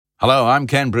Hello, I'm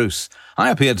Ken Bruce.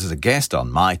 I appeared as a guest on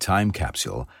My Time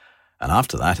Capsule, and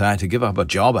after that I had to give up a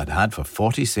job I'd had for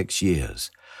 46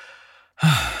 years.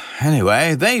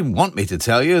 Anyway, they want me to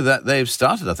tell you that they've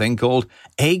started a thing called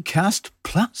Acast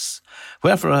Plus,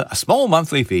 where for a small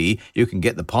monthly fee you can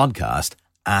get the podcast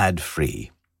ad-free.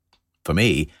 For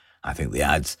me, I think the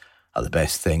ads are the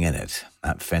best thing in it.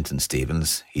 That Fenton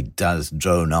Stevens, he does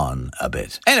drone on a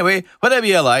bit. Anyway, whatever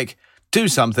you like, do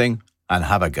something and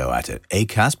have a go at it.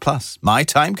 Acast Plus, My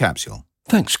Time Capsule.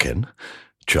 Thanks, Ken.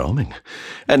 Charming.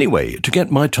 Anyway, to get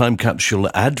My Time Capsule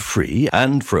ad-free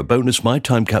and for a bonus My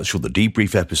Time Capsule The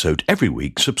Debrief episode every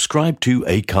week, subscribe to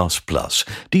Acast Plus.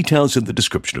 Details in the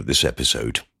description of this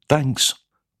episode. Thanks.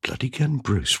 Bloody Ken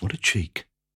Bruce, what a cheek.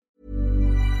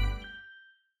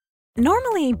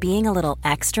 Normally, being a little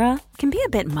extra can be a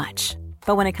bit much.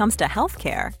 But when it comes to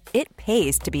healthcare, it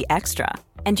pays to be extra.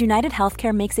 And United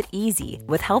Healthcare makes it easy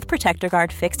with Health Protector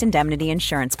Guard fixed indemnity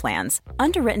insurance plans.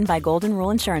 Underwritten by Golden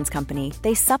Rule Insurance Company,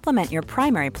 they supplement your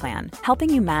primary plan,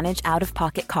 helping you manage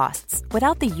out-of-pocket costs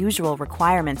without the usual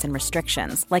requirements and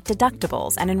restrictions like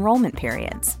deductibles and enrollment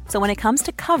periods. So when it comes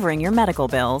to covering your medical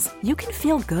bills, you can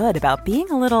feel good about being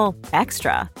a little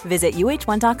extra. Visit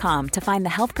uh1.com to find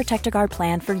the Health Protector Guard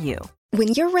plan for you. When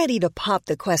you're ready to pop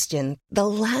the question, the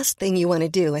last thing you want to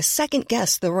do is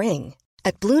second-guess the ring.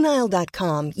 At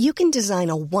BlueNile.com, you can design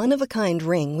a one-of-a-kind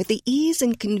ring with the ease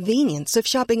and convenience of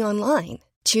shopping online.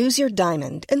 Choose your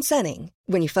diamond and setting.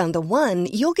 When you find the one,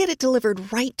 you'll get it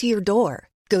delivered right to your door.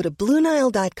 Go to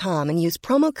BlueNile.com and use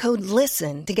promo code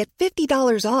LISTEN to get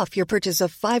 $50 off your purchase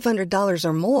of $500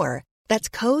 or more. That's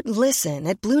code LISTEN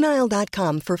at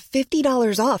BlueNile.com for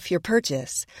 $50 off your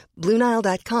purchase.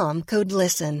 BlueNile.com, code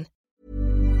LISTEN.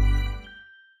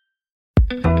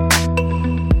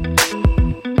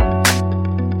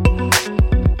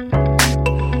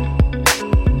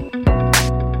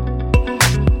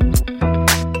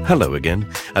 Hello again,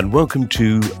 and welcome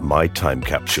to My Time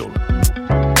Capsule.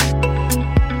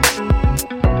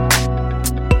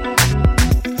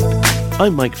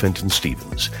 I'm Mike Fenton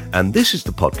Stevens, and this is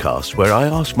the podcast where I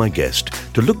ask my guest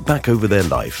to look back over their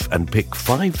life and pick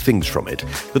 5 things from it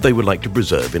that they would like to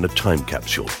preserve in a time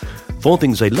capsule. 4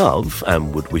 things they love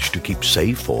and would wish to keep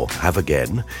safe or have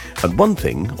again, and 1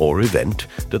 thing or event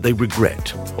that they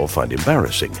regret or find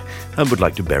embarrassing and would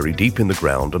like to bury deep in the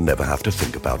ground and never have to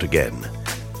think about again.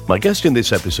 My guest in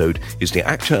this episode is the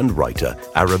actor and writer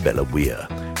Arabella Weir,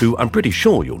 who I'm pretty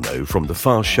sure you'll know from The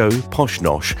Fast Show, Posh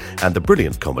Nosh, and the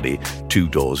brilliant comedy Two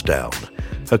Doors Down.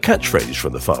 Her catchphrase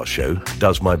from The Fast Show,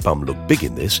 "Does my bum look big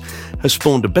in this?" has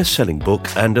spawned a best-selling book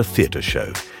and a theatre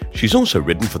show. She's also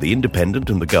written for The Independent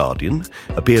and The Guardian,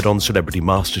 appeared on Celebrity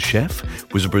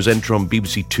MasterChef, was a presenter on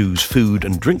BBC Two's Food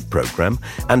and Drink programme,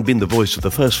 and been the voice of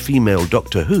the first female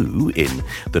Doctor Who in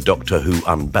The Doctor Who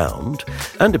Unbound,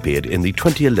 and appeared in the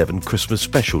 2011 Christmas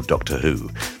special Doctor Who,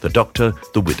 The Doctor,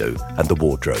 the Widow and the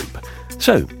Wardrobe.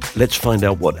 So, let's find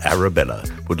out what Arabella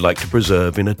would like to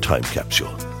preserve in a time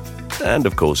capsule. And,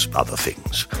 of course, other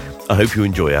things. I hope you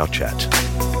enjoy our chat.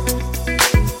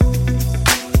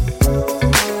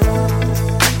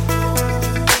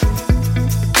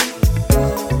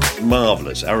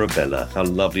 Marvellous. Arabella, how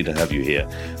lovely to have you here.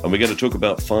 And we're going to talk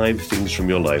about 5 things from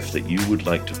your life that you would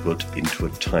like to put into a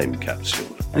time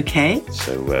capsule. Okay.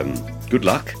 So, good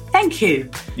luck. Thank you.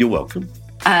 You're welcome.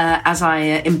 As I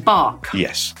embark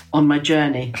on my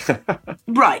journey.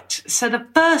 Right. So the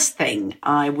first thing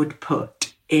I would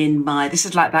put in my, this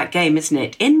is like that game, isn't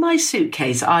it? In my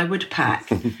suitcase, I would pack.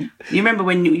 You remember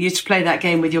when you used to play that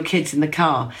game with your kids in the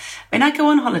car? When I go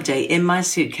on holiday, in my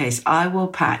suitcase, I will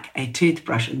pack a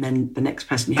toothbrush, and then the next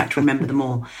person, you have to remember them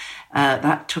all.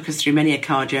 That took us through many a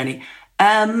car journey.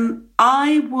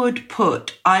 I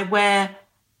wear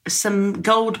some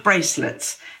gold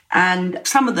bracelets, and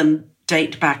some of them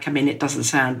date back. I mean, it's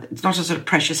not a sort of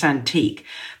precious antique,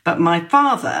 but my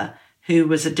father, who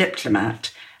was a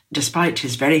diplomat, despite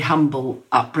his very humble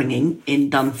upbringing in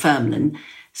Dunfermline,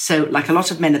 so like a lot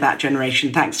of men of that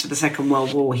generation, thanks to the Second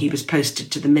World War, he was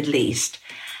posted to the Middle East.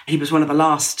 He was one of the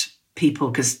last people,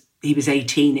 because he was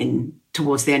 18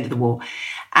 towards the end of the war,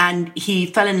 and he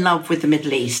fell in love with the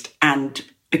Middle East and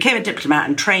became a diplomat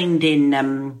and trained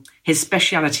in, his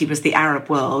speciality was the Arab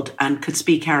world and could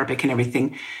speak Arabic and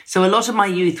everything. So a lot of my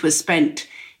youth was spent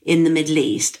in the Middle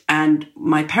East, and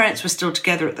my parents were still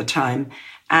together at the time.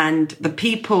 And the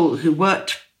people who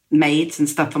worked maids and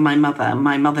stuff for my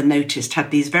mother noticed,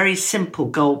 had these very simple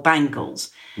gold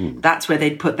bangles. That's where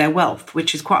they'd put their wealth,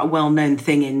 which is quite a well-known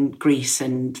thing in Greece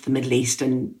and the Middle East.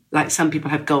 And like some people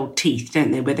have gold teeth,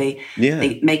 don't they, where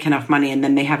they make enough money and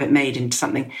then they have it made into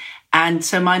something. And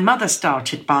so my mother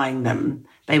started buying them.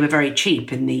 They were very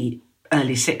cheap in the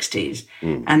early 60s.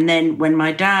 And then when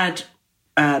my dad,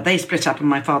 they split up and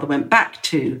my father went back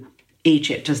to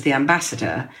Egypt as the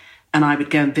ambassador, and I would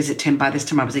go and visit him. By this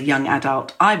time I was a young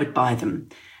adult, I would buy them.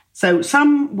 So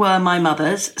some were my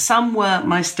mother's, some were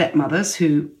my stepmother's,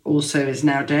 who also is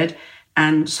now dead,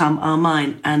 and some are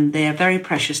mine. And they're very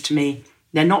precious to me.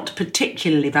 They're not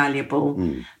particularly valuable,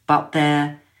 but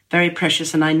they're very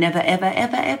precious, and I never, ever,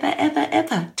 ever, ever, ever,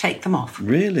 ever take them off.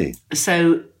 Really?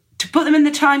 So to put them in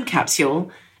the time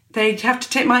capsule, they'd have to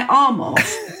take my arm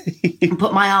off and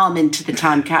put my arm into the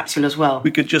time capsule as well.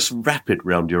 We could just wrap it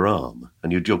round your arm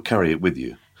and you'll carry it with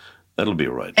you. That'll be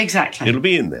all right. Exactly. It'll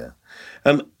be in there.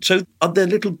 So are there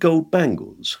little gold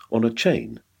bangles on a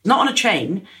chain? Not on a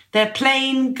chain. They're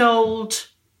plain gold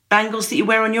bangles that you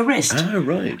wear on your wrist. Ah,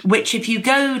 right. Which, if you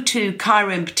go to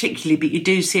Cairo in particular, but you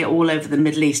do see it all over the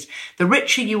Middle East, the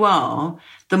richer you are,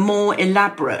 the more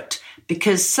elaborate.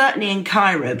 Because certainly in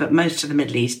Cairo, but most of the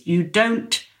Middle East, you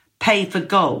don't pay for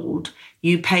gold,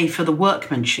 you pay for the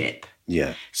workmanship.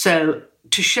 Yeah. So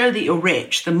to show that you're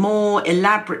rich, the more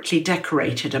elaborately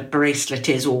decorated a bracelet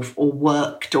is, or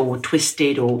worked or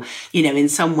twisted or, in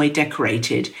some way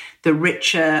decorated, the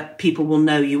richer people will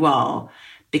know you are,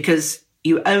 because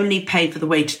you only pay for the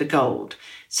weight of the gold.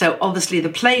 So obviously the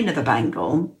plainer the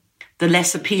bangle, the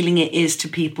less appealing it is to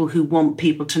people who want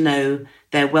people to know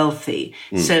they're wealthy.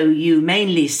 So you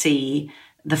mainly see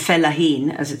the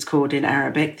fellahin, as it's called in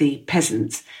Arabic, the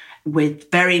peasants,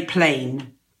 with very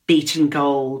plain beaten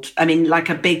gold, like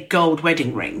a big gold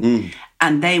wedding ring.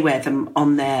 And they wear them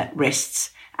on their wrists.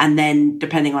 And then,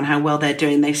 depending on how well they're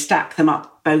doing, they stack them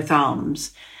up both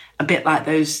arms, a bit like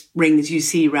those rings you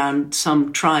see around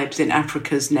some tribes in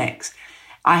Africa's necks.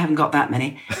 I haven't got that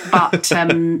many. But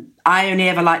I only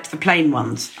ever liked the plain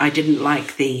ones. I didn't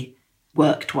like the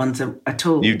worked ones at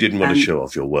all. You didn't want to show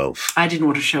off your wealth. I didn't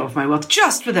want to show off my wealth,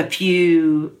 just with a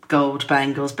few gold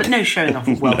bangles, but no showing off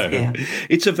of wealth here.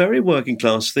 It's a very working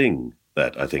class thing,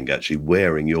 that, I think, actually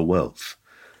wearing your wealth.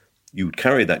 You would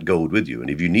carry that gold with you, and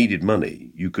if you needed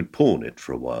money, you could pawn it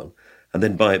for a while and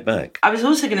then buy it back. I was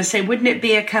also going to say, wouldn't it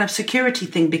be a kind of security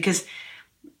thing? Because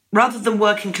rather than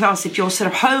working class, if your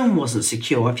sort of home wasn't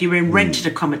secure, if you were in rented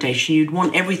accommodation, you'd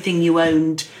want everything you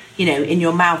owned, in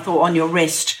your mouth or on your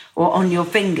wrist or on your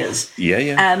fingers.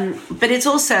 Yeah. But it's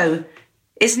also,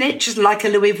 isn't it just like a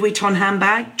Louis Vuitton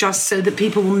handbag, just so that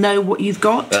people will know what you've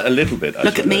got? A little bit.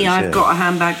 Look at me, I've got a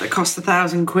handbag that costs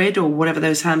 £1,000 or whatever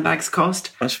those handbags cost.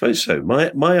 I suppose so.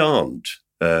 My aunt,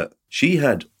 she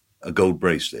had a gold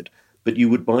bracelet, but you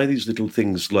would buy these little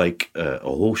things like a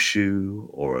horseshoe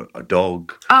or a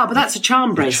dog. Oh, but that's a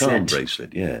charm bracelet. A charm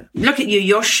bracelet, yeah. Look at you.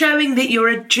 You're showing that you're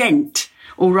a gent,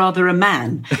 or rather a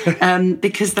man,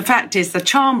 because the fact is the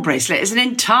charm bracelet is an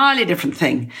entirely different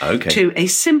thing to a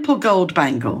simple gold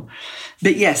bangle.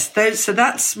 But yes, so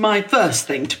that's my first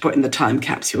thing to put in the time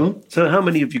capsule. So how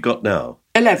many have you got now?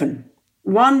 11.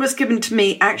 One was given to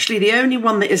me. Actually, the only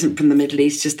one that isn't from the Middle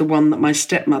East is the one that my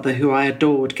stepmother, who I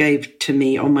adored, gave to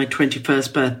me on my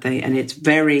 21st birthday. And it's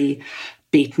very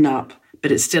beaten up,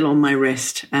 but it's still on my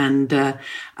wrist. And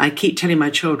I keep telling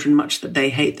my children, much that they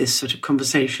hate this sort of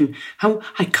conversation, how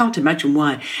I can't imagine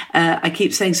why. I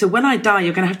keep saying, so when I die,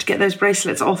 you're going to have to get those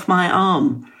bracelets off my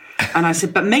arm. And I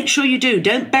said, but make sure you do.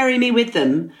 Don't bury me with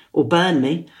them or burn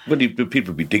me. Well,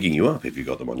 people would be digging you up if you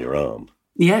got them on your arm.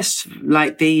 Yes,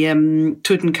 like the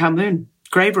Tutankhamun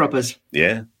grave robbers.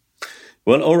 Yeah.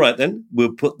 Well, all right then.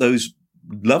 We'll put those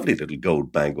lovely little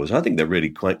gold bangles. I think they're really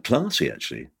quite classy,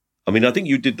 actually. I think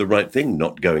you did the right thing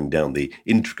not going down the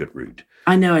intricate route.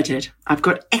 I know I did. I've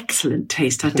got excellent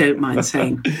taste, I don't mind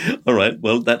saying. All right.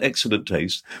 Well, that excellent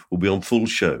taste will be on full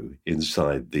show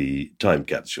inside the time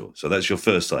capsule. So that's your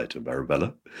first item,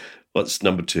 Arabella. What's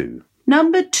number 2?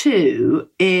 Number 2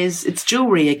 is, it's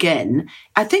jewellery again.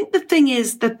 I think the thing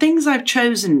is, the things I've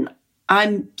chosen,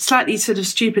 I'm slightly sort of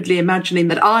stupidly imagining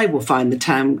that I will find the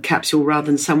time capsule rather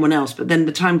than someone else, but then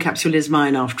the time capsule is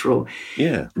mine after all.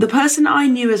 Yeah. The person I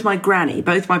knew as my granny,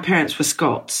 both my parents were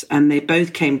Scots, and they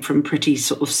both came from pretty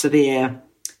sort of severe,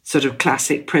 sort of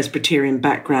classic Presbyterian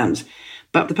backgrounds.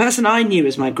 But the person I knew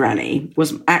as my granny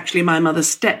was actually my mother's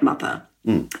stepmother.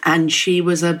 And she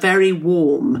was a very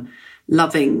warm,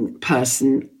 loving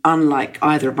person, unlike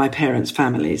either of my parents'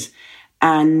 families.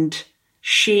 And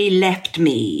she left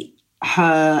me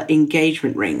her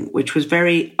engagement ring, which was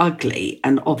very ugly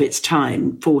and of its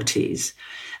time, 40s,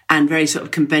 and very sort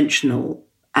of conventional.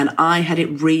 And I had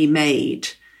it remade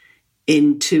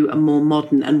into a more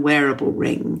modern and wearable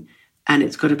ring. And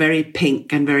it's got a very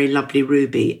pink and very lovely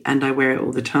ruby, and I wear it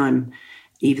all the time,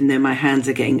 even though my hands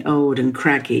are getting old and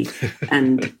craggy.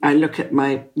 And I look at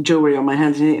my jewellery on my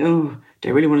hands and think, oh, do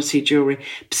I really want to see jewellery?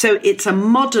 So it's a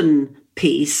modern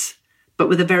piece, but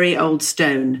with a very old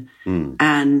stone.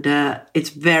 And it's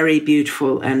very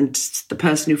beautiful. And the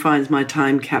person who finds my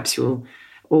time capsule,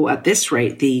 or at this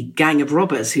rate, the gang of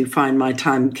robbers who find my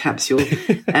time capsule,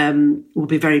 will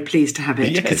be very pleased to have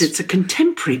it, because it's a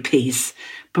contemporary piece,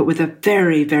 but with a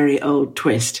very, very old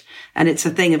twist. And it's a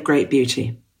thing of great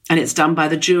beauty. And it's done by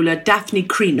the jeweller Daphne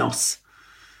Krinos.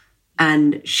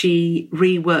 And she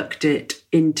reworked it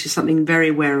into something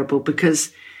very wearable,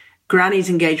 because Granny's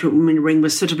engagement ring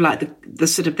was sort of like the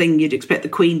sort of thing you'd expect the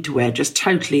Queen to wear, just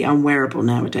totally unwearable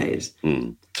nowadays.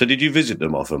 So did you visit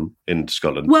them often in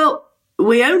Scotland? Well,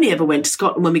 we only ever went to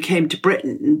Scotland when we came to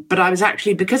Britain, but I was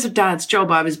actually, because of Dad's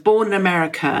job, I was born in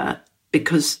America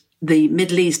because the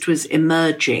Middle East was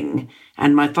emerging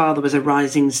and my father was a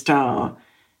rising star,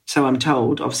 so I'm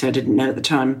told. Obviously, I didn't know at the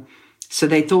time. So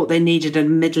they thought they needed a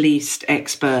Middle East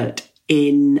expert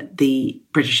in the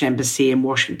British Embassy in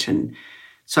Washington.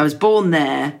 So I was born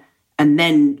there, and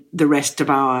then the rest of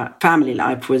our family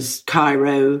life was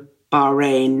Cairo,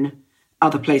 Bahrain,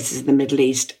 other places in the Middle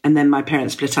East. And then my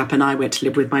parents split up and I went to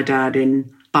live with my dad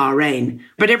in Bahrain.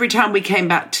 But every time we came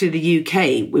back to the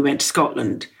UK, we went to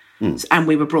Scotland. And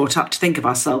we were brought up to think of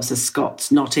ourselves as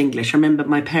Scots, not English. I remember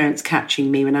my parents catching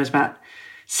me when I was about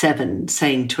 7,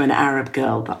 saying to an Arab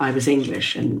girl that I was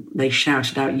English, and they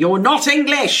shouted out, "You're not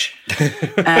English!"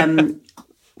 And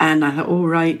I thought, all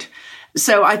right.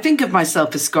 So I think of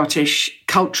myself as Scottish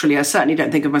culturally. I certainly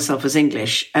don't think of myself as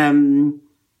English. I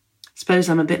suppose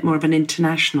I'm a bit more of an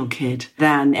international kid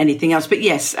than anything else. But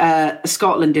yes,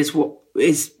 Scotland is what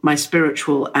is my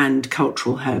spiritual and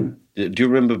cultural home. Do you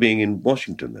remember being in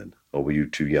Washington then, or were you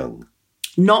too young?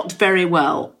 Not very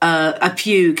well. A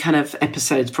few kind of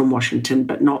episodes from Washington,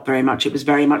 but not very much. It was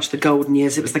very much the golden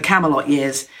years. It was the Camelot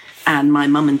years, and my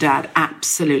mum and dad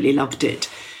absolutely loved it.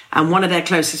 And one of their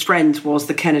closest friends was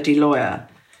the Kennedy lawyer.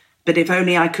 But if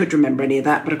only I could remember any of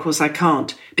that. But of course I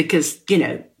can't, because, you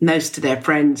know, most of their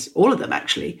friends, all of them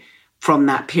actually, from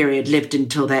that period lived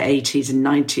until their 80s and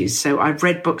 90s. So I've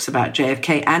read books about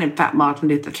JFK and, in fact, Martin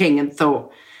Luther King, and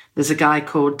thought there's a guy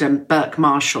called Burke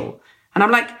Marshall. And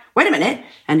I'm like, wait a minute.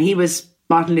 And he was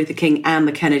Martin Luther King and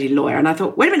the Kennedy lawyer. And I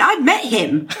thought, wait a minute, I've met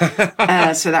him.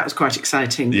 So that was quite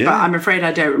exciting. Yeah. But I'm afraid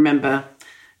I don't remember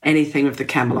anything of the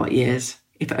Camelot years.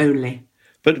 If only.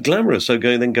 But glamorous, so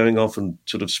going off and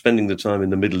sort of spending the time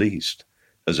in the Middle East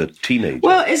as a teenager.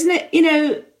 Well, isn't it, you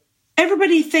know,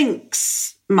 everybody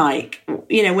thinks, Mike,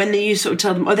 you know, when you sort of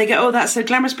tell them, they go, oh, that's so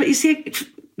glamorous. But you see,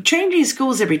 changing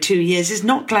schools every 2 years is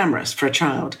not glamorous for a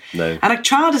child. No. And a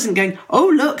child isn't going,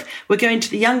 oh, look, we're going to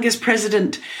the youngest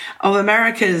president of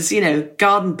America's, you know,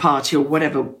 garden party or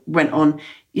whatever went on.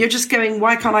 You're just going,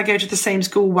 why can't I go to the same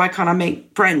school? Why can't I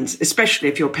make friends? Especially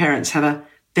if your parents have a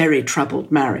very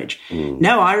troubled marriage.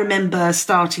 No, I remember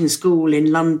starting school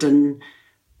in London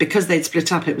because they'd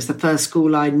split up. It was the first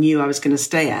school I knew I was going to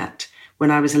stay at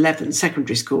when I was 11,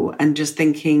 secondary school, and just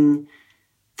thinking,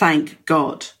 thank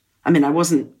God. I mean,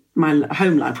 my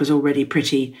home life was already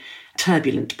pretty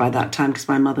turbulent by that time because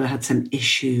my mother had some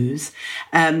issues.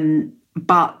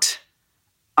 But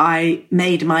I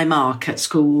made my mark at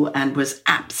school and was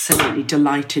absolutely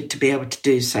delighted to be able to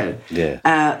do so.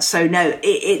 Yeah. So, no,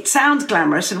 it sounds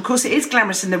glamorous. And, of course, it is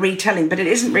glamorous in the retelling, but it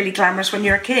isn't really glamorous when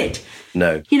you're a kid.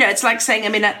 No. You know, it's like saying, I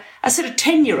mean, a sort of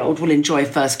 10-year-old will enjoy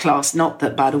first class. Not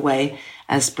that, by the way,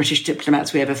 as British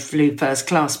diplomats, we ever flew first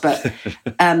class. But,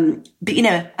 you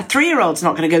know, a 3-year-old's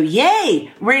not going to go,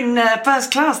 yay, we're in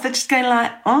first class. They're just going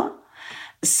like, oh.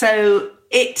 So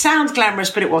it sounds glamorous,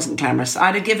 but it wasn't glamorous.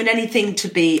 I'd have given anything to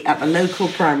be at the local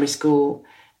primary school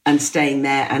and staying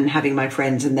there and having my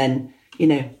friends and then, you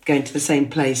know, going to the same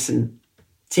place and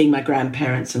seeing my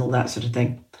grandparents and all that sort of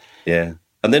thing. Yeah.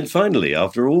 And then finally,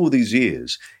 after all these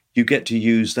years, you get to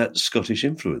use that Scottish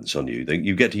influence on you.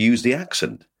 You get to use the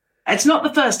accent. It's not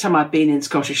the first time I've been in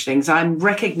Scottish things. I'm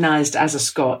recognised as a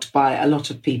Scot by a lot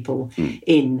of people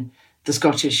in the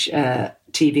Scottish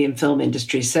TV and film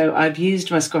industry. So I've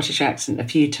used my Scottish accent a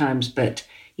few times, but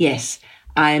yes,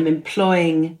 I am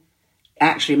employing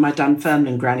actually my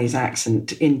Dunfermline granny's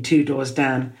accent in Two Doors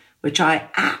Down, which I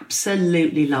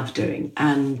absolutely love doing.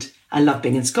 And I love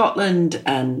being in Scotland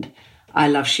and I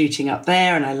love shooting up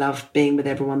there and I love being with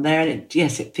everyone there. And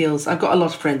it feels, I've got a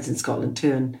lot of friends in Scotland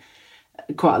too and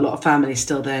quite a lot of family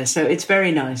still there. So it's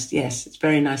very nice. Yes, it's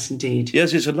very nice indeed.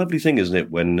 Yes, it's a lovely thing, isn't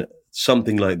it, when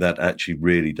something like that actually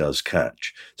really does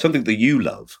catch, something that you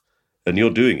love, and you're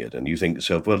doing it, and you think to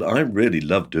yourself, well, I really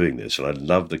love doing this, and I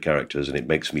love the characters, and it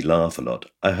makes me laugh a lot.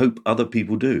 I hope other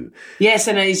people do. Yes,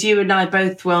 and as you and I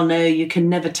both well know, you can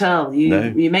never tell.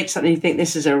 You make something, you think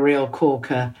this is a real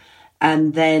corker,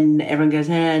 and then everyone goes,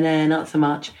 no, not so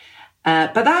much.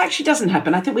 But that actually doesn't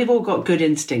happen. I think we've all got good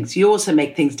instincts. You also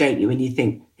make things, don't you, when you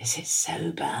think, this is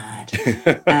so bad.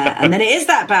 And then it is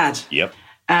that bad. Yep.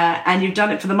 And you've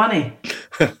done it for the money.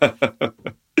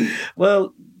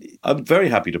 Well, I'm very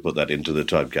happy to put that into the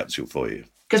time capsule for you.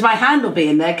 Because my hand will be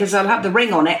in there, because I'll have the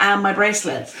ring on it and my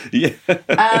bracelet. Yeah.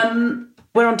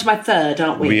 We're on to my third,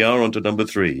 aren't we? We are on to number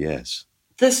 3, yes.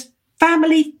 This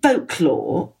family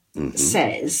folklore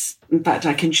says, in fact,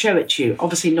 I can show it to you,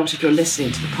 obviously not if you're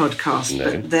listening to the podcast,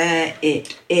 but there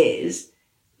it is.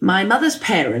 My mother's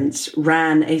parents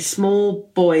ran a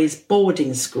small boys'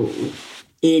 boarding school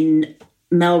in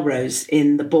Melrose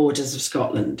in the borders of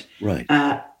Scotland. Right.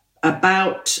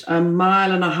 About a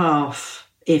mile and a half,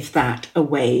 if that,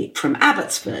 away from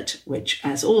Abbotsford, which,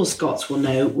 as all Scots will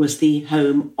know, was the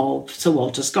home of Sir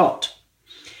Walter Scott.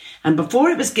 And before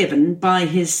it was given by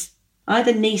his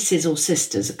either nieces or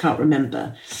sisters, I can't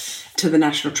remember, to the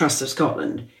National Trust of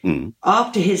Scotland,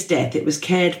 after his death, it was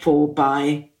cared for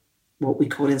by what we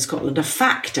call in Scotland a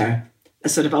factor, a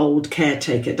sort of old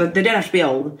caretaker. They don't have to be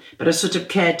old, but a sort of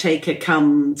caretaker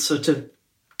come sort of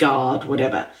guard,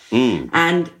 whatever.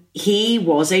 And he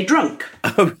was a drunk.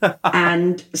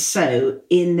 And so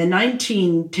in the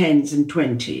 1910s and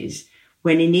 20s,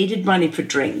 when he needed money for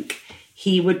drink,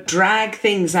 he would drag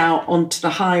things out onto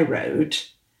the high road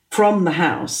from the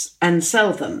house and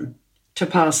sell them to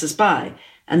passers-by.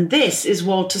 And this is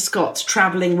Walter Scott's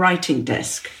travelling writing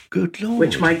desk. Good Lord.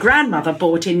 Which my grandmother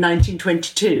bought in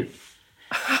 1922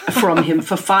 from him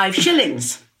for 5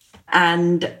 shillings.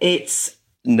 And it's...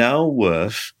 now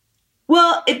worth...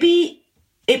 Well, it'd be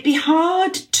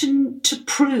hard to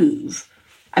prove.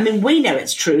 I mean, we know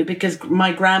it's true because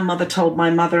my grandmother told my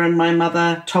mother and my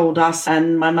mother told us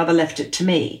and my mother left it to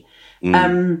me.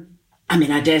 I mean,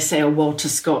 I dare say a Walter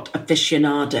Scott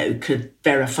aficionado could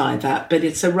verify that, but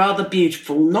it's a rather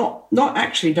beautiful, not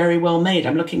actually very well made.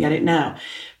 I'm looking at it now.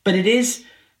 But it is,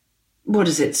 what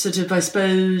is it, sort of, I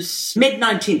suppose,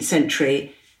 mid-19th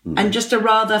century and just a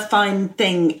rather fine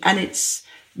thing. And it's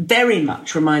very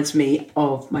much reminds me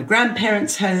of my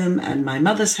grandparents' home and my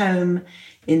mother's home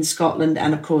in Scotland.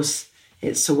 And, of course,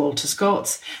 it's Sir Walter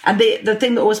Scott's. And the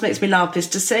thing that always makes me laugh is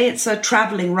to say it's a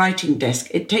travelling writing desk.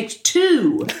 It takes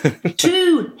two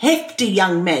hefty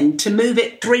young men to move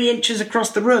it 3 inches across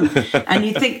the room. And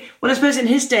you think, well, I suppose in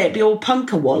his day it'd be all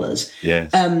punker wallers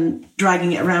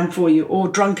dragging it around for you, or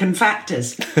drunken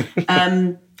factors.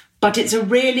 But it's a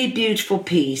really beautiful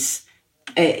piece.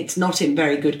 It's not in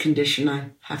very good condition,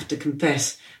 I have to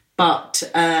confess. But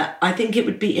I think it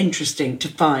would be interesting to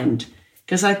find,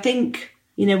 because I think...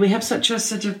 you know, we have such a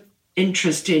sort of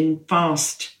interest in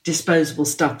fast, disposable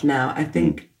stuff now. I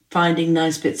think finding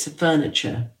nice bits of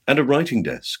furniture. And a writing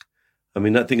desk. I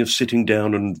mean, that thing of sitting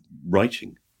down and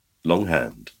writing,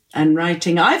 longhand. And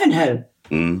writing Ivanhoe.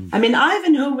 I mean,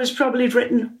 Ivanhoe was probably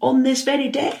written on this very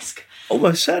desk.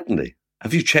 Almost certainly.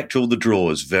 Have you checked all the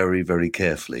drawers very, very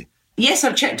carefully? Yes,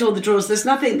 I've checked all the drawers. There's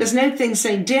no thing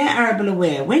saying, Dear Arabella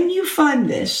Ware, when you find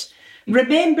this,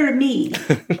 remember me.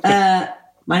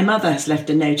 My mother has left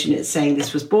a note in it saying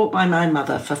this was bought by my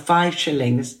mother for 5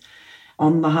 shillings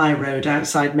on the high road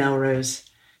outside Melrose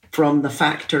from the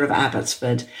factor of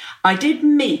Abbotsford. I did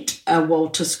meet a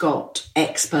Walter Scott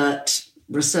expert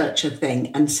researcher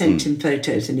thing and sent him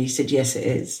photos, and he said, yes, it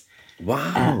is.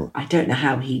 Wow. I don't know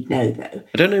how he'd know, though.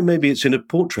 I don't know, maybe it's in a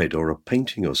portrait or a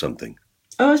painting or something.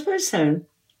 Oh, I suppose so.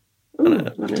 Ooh,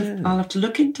 I'll have to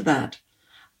look into that.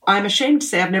 I'm ashamed to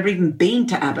say I've never even been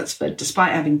to Abbotsford,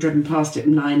 despite having driven past it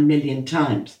 9 million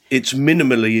times. It's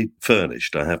minimally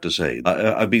furnished, I have to say.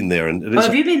 I've been there. And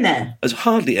have you been there? There's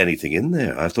hardly anything in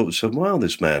there. I thought, wow,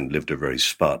 this man lived a very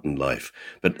Spartan life.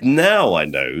 But now I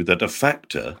know that a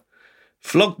factor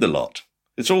flogged the lot.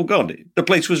 It's all gone. The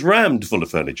place was rammed full of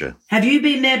furniture. Have you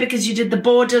been there because you did the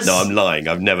borders? No, I'm lying.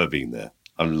 I've never been there.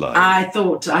 I'm lying.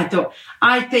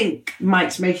 I think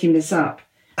Mike's making this up.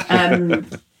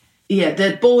 Yeah,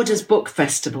 the Borders Book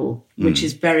Festival, which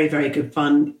is very, very good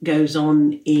fun, goes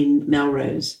on in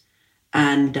Melrose.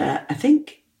 And I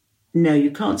think, no,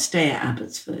 you can't stay at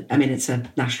Abbotsford. I mean, it's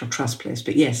a National Trust place.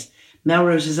 But yes,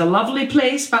 Melrose is a lovely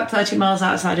place, about 30 miles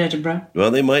outside Edinburgh. Well,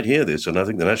 they might hear this, and I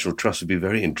think the National Trust would be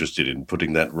very interested in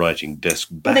putting that writing desk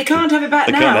back. Well, they can't have it back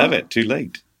now. They can't have it, too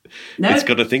late. No. It's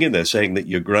got a thing in there saying that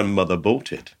your grandmother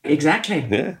bought it. Exactly.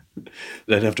 Yeah.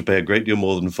 They'd have to pay a great deal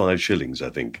more than 5 shillings, I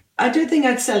think. I don't think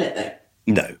I'd sell it, though.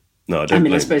 No, I don't. I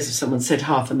mean, I suppose if someone said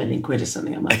 £500,000 or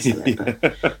something, I might sell it.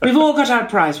 But we've all got our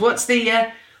prize. What's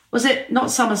the, was it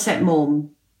not Somerset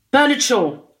Maugham? Bernard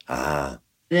Shaw. Ah.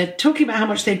 They're talking about how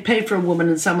much they'd pay for a woman,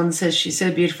 and someone says she's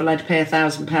so beautiful I'd pay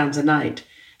 £1,000 a night.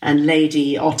 And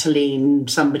Lady Ottoline,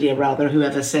 somebody or rather,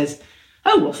 whoever says,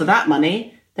 oh, well, for that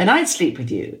money, then I'd sleep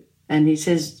with you. And he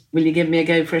says, will you give me a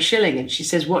go for $1? And she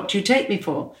says, what do you take me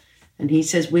for? And he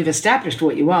says, we've established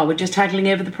what you are. We're just haggling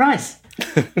over the price.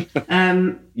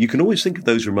 You can always think of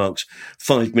those remarks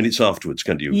 5 minutes afterwards,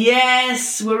 can't you?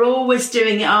 Yes, we're always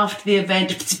doing it after the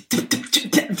event,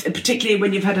 particularly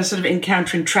when you've had a sort of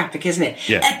encounter in traffic, isn't it?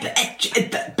 Yeah.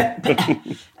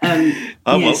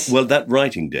 Yes. Well, that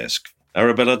writing desk,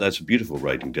 Arabella, that's a beautiful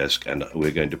writing desk, and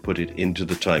we're going to put it into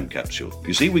the time capsule.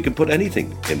 You see, we can put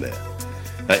anything in there.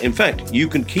 In fact, you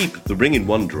can keep the ring in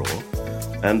one drawer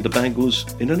and the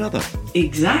bangles in another.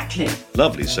 Exactly.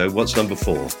 Lovely. So what's number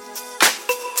 4?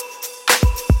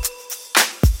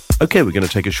 OK, we're going to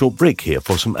take a short break here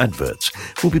for some adverts.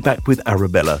 We'll be back with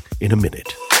Arabella in a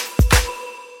minute.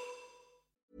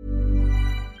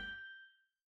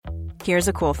 Here's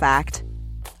a cool fact.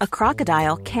 A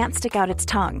crocodile can't stick out its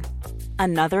tongue.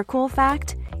 Another cool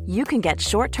fact, you can get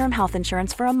short-term health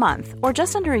insurance for a month or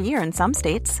just under a year in some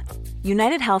states.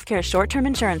 United Healthcare short-term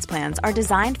insurance plans are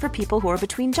designed for people who are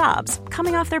between jobs,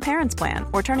 coming off their parents' plan,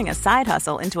 or turning a side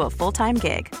hustle into a full-time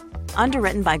gig.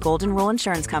 Underwritten by Golden Rule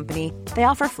Insurance Company, they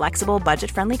offer flexible,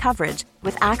 budget-friendly coverage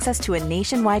with access to a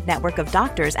nationwide network of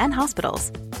doctors and hospitals.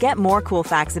 Get more cool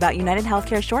facts about United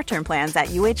Healthcare short-term plans at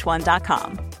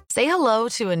uh1.com. Say hello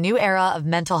to a new era of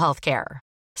mental health care.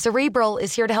 Cerebral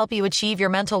is here to help you achieve your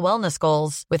mental wellness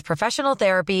goals with professional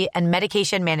therapy and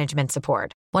medication management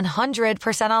support.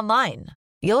 100% online.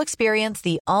 You'll experience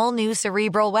the all-new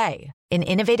Cerebral Way, an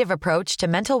innovative approach to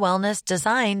mental wellness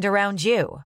designed around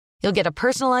you. You'll get a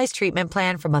personalized treatment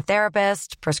plan from a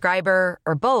therapist, prescriber,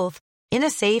 or both in a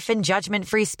safe and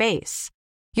judgment-free space.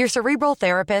 Your Cerebral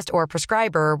therapist or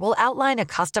prescriber will outline a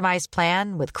customized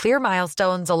plan with clear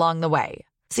milestones along the way,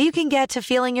 so you can get to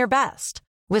feeling your best.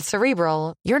 With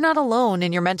Cerebral, you're not alone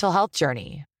in your mental health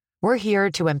journey. We're here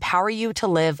to empower you to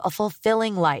live a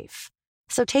fulfilling life.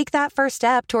 So take that first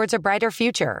step towards a brighter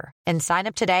future and sign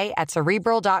up today at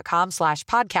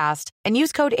Cerebral.com/podcast and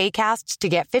use code ACAST to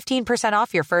get 15%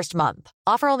 off your first month.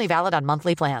 Offer only valid on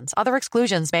monthly plans. Other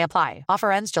exclusions may apply.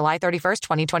 Offer ends July 31st,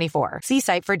 2024. See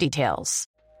site for details.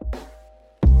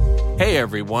 Hey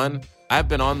everyone, I've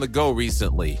been on the go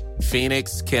recently.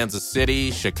 Phoenix, Kansas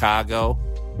City, Chicago.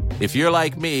 If you're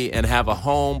like me and have a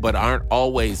home but aren't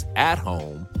always at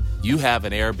home, you have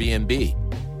an Airbnb.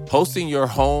 Hosting your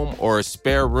home or a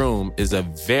spare room is a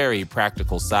very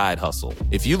practical side hustle.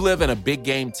 If you live in a big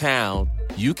game town,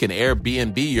 you can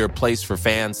Airbnb your place for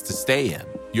fans to stay in.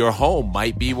 Your home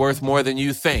might be worth more than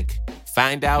you think.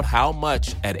 Find out how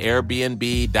much at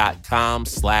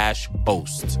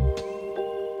airbnb.com/host.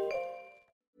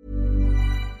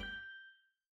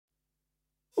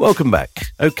 Welcome back.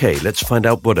 OK, let's find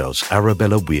out what else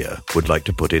Arabella Weir would like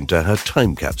to put into her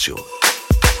time capsule.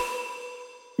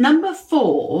 Number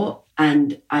 4,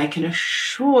 and I can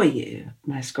assure you,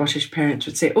 my Scottish parents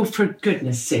would say, oh, for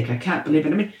goodness sake, I can't believe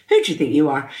it. I mean, who do you think you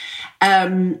are?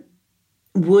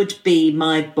 Would be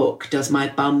my book, Does My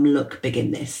Bum Look Big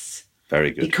in This?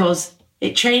 Very good. Because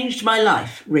it changed my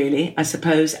life, really, I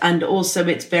suppose. And also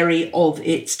it's very of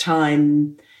its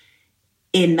time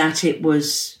in that it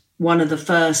was one of the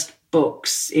first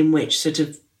books in which sort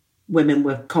of women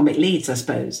were comic leads, I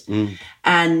suppose.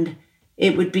 And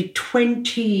it would be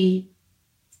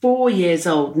 24 years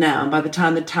old now by the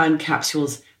time the time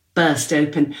capsules burst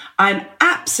open. I'm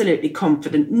absolutely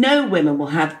confident no women will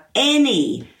have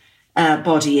any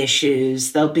body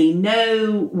issues. There'll be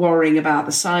no worrying about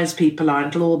the size people are.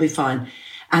 It'll all be fine.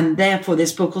 And therefore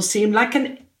this book will seem like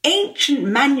an ancient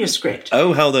manuscript.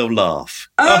 Oh, how they'll laugh.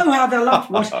 Oh, how they'll laugh.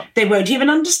 What? They won't even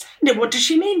understand it. What does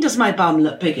she mean? Does my bum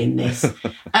look big in this?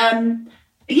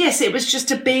 Yes, it was just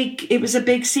a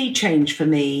big sea change for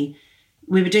me.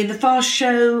 We were doing the Fast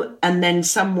Show and then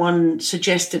someone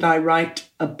suggested I write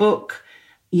a book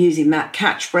using that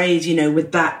catchphrase, you know,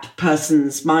 with that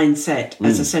person's mindset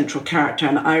as a central character.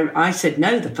 And I said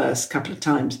no the first couple of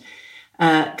times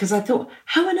because I thought,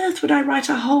 how on earth would I write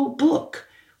a whole book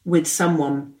with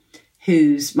someone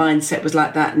whose mindset was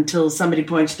like that, until somebody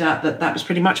pointed out that that was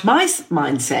pretty much my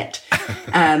mindset,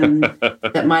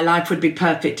 that my life would be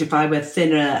perfect if I were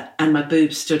thinner and my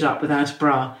boobs stood up without a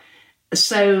bra.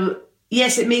 So,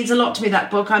 yes, it means a lot to me, that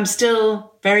book. I'm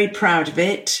still very proud of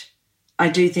it. I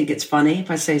do think it's funny,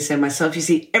 if I say so myself. You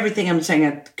see, everything I'm saying,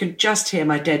 I could just hear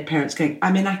my dead parents going,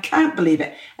 I mean, I can't believe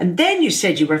it. And then you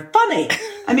said you were funny.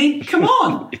 I mean, come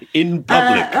on. In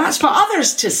public. That's for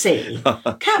others to see.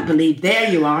 Can't believe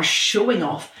there you are showing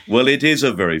off. Well, it is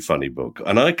a very funny book.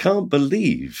 And I can't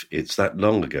believe it's that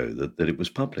long ago that it was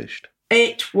published.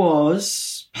 It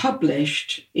was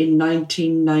published in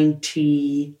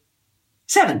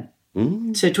 1997.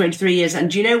 So 23 years.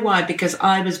 And do you know why? Because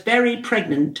I was very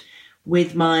pregnant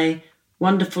with my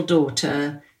wonderful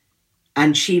daughter,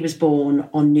 and she was born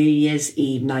on New Year's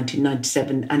Eve,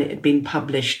 1997, and it had been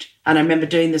published. And I remember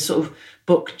doing the sort of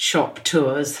bookshop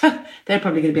tours. They're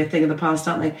probably going to be a thing of the past,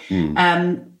 aren't they?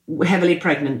 Heavily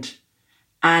pregnant.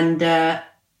 And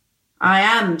I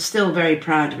am still very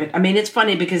proud of it. I mean, it's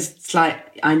funny because it's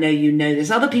like, I know you know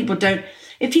this. Other people don't.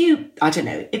 If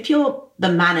you're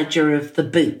the manager of the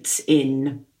Boots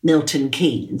in Milton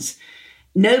Keynes,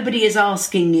 nobody is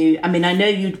asking you. I mean, I know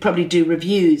you'd probably do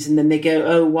reviews and then they go,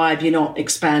 oh, why have you not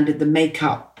expanded the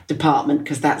makeup department?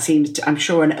 Because that seems to, I'm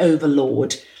sure an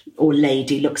overlord or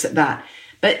lady looks at that.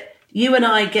 But you and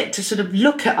I get to sort of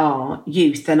look at our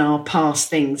youth and our past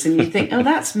things and you think, oh,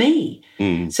 that's me.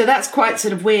 So that's quite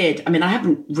sort of weird. I mean, I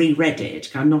haven't reread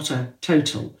it. I'm not a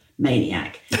total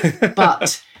maniac.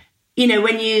 But, you know,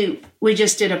 we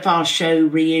just did a Fast Show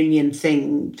reunion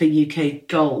thing for UK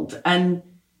Gold, and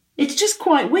it's just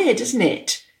quite weird, isn't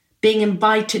it? Being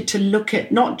invited to look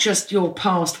at not just your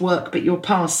past work, but your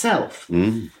past self.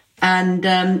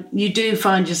 And you do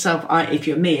find yourself, if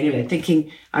you're me anyway,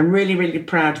 thinking, I'm really, really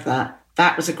proud of that.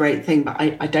 That was a great thing, but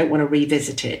I don't want to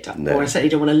revisit it. No. Or I certainly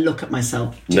don't want to look at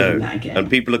myself doing that again. And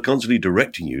people are constantly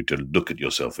directing you to look at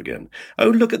yourself again. Oh,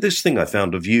 look at this thing I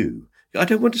found of you. I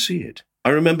don't want to see it. I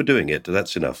remember doing it.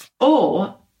 That's enough.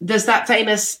 Or there's that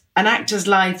famous, an actor's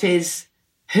life is,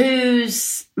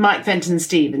 who's Mike Fenton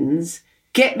Stevens?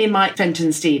 Get me Mike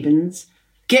Fenton Stevens.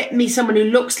 Get me someone who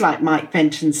looks like Mike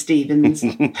Fenton Stevens.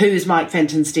 Who's Mike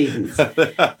Fenton Stevens?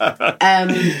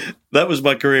 That was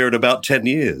my career in about 10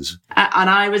 years. And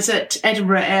I was at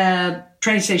Edinburgh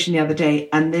train station the other day,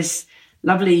 and this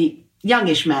lovely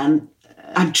youngish man,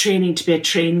 I'm training to be a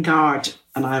train guard,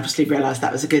 and I obviously realised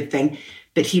that was a good thing,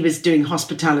 but he was doing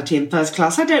hospitality in first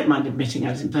class. I don't mind admitting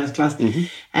I was in first class.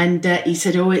 And he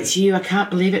said, oh, it's you. I can't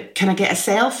believe it. Can I get a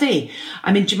selfie?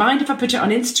 I mean, do you mind if I put it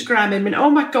on Instagram? I mean, oh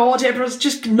my God, everyone's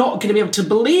just not going to be able to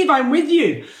believe I'm with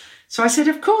you. So I said,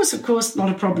 of course, not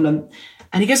a problem.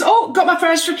 And he goes, oh, got my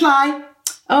first reply.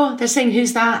 Oh, they're saying,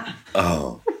 who's that?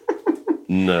 Oh,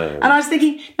 no. And I was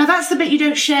thinking, now that's the bit you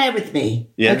don't share with me.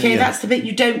 Yeah, okay, that's the bit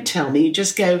you don't tell me. You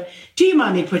just go, do you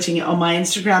mind me putting it on my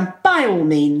Instagram? By all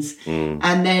means.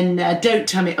 And then don't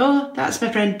tell me, oh, that's my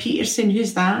friend Peterson.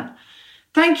 Who's that?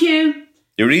 Thank you.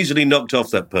 You're easily knocked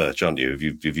off that perch, aren't you,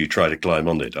 if you try to climb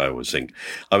on it, I always think.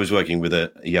 I was working with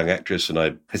a young actress and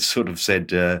I sort of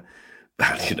said, I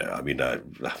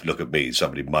look at me,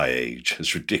 somebody my age,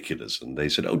 it's ridiculous. And they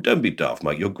said, oh, don't be daft,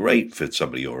 Mike, you're great for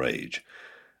somebody your age.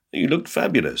 You looked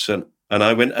fabulous. And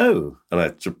I went, oh, and I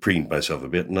sort of preened myself a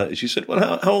bit. And she said,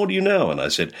 well, how old are you now? And I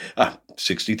said,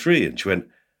 63. And she went,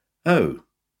 oh.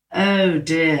 Oh,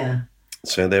 dear.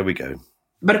 So there we go.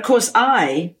 But of course,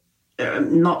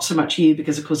 not so much you,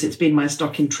 because of course it's been my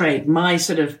stock in trade. My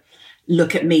sort of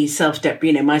look at me,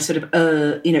 my sort of,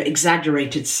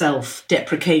 exaggerated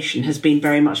self-deprecation has been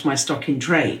very much my stock in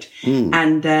trade.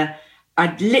 And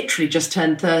I'd literally just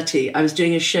turned 30. I was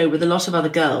doing a show with a lot of other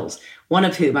girls, one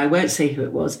of whom, I won't say who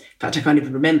it was. In fact, I can't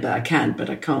even remember. I can, but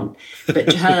I can't.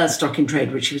 But her stock in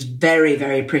trade, which she was very,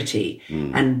 very pretty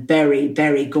and very,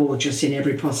 very gorgeous in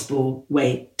every possible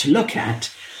way to look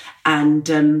at.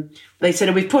 And they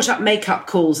said, we've put up makeup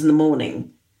calls in the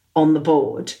morning on the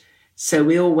board. So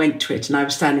we all went to it, and I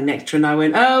was standing next to her, and I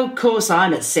went, oh, of course,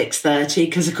 I'm at 6:30,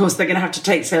 because, of course, they're going to have to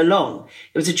take so long.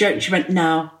 It was a joke. She went,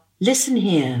 now, listen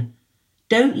here.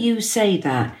 Don't you say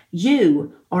that.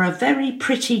 You are a very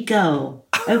pretty girl,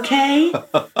 okay?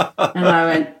 And I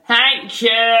went, thank you.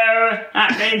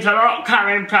 That means a lot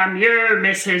coming from you,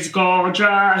 Mrs.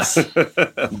 Gorgeous.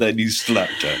 And then you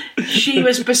slapped her. She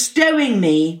was bestowing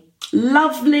me,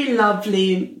 lovely,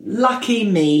 lovely, lucky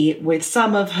me, with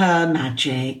some of her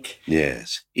magic.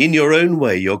 Yes. In your own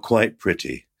way, you're quite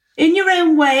pretty. In your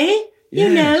own way, you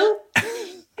know.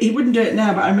 He wouldn't do it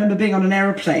now, but I remember being on an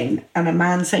aeroplane and a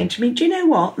man saying to me, do you know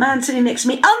what? Man sitting next to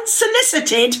me,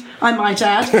 unsolicited, I might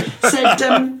add,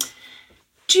 said,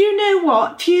 do you know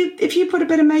what? If you put a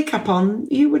bit of makeup on,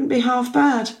 you wouldn't be half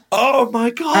bad. Oh, my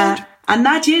God. And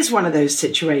that is one of those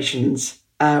situations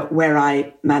where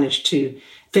I managed to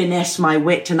finesse my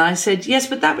wit. And I said, yes,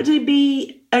 but that would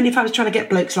be only if I was trying to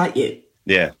get blokes like you.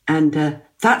 Yeah. And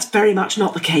that's very much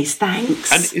not the case,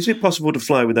 thanks. And is it possible to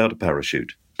fly without a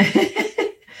parachute?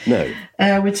 No.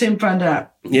 We'd soon find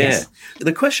out. Yeah. Yes.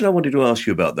 The question I wanted to ask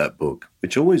you about that book,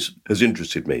 which always has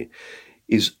interested me,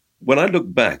 is when I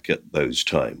look back at those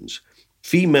times,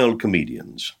 female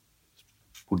comedians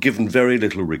were given very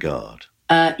little regard.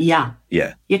 Yeah.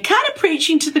 Yeah. You're kind of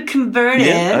preaching to the converted.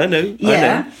 Yeah, I know.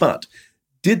 But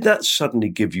did that suddenly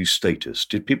give you status?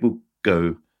 Did people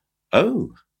go,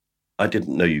 oh, I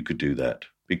didn't know you could do that?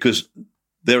 Because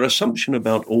their assumption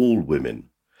about all women,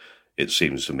 it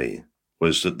seems to me,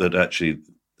 was that actually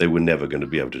they were never going to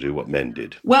be able to do what men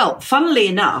did. Well, funnily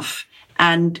enough,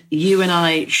 and you and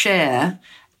I share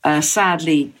a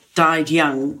sadly died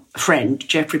young friend,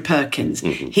 Geoffrey Perkins.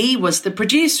 Mm-hmm. He was the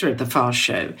producer of The Fast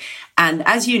Show. And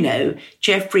as you know,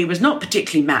 Geoffrey was not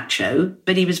particularly macho,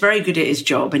 but he was very good at his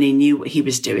job and he knew what he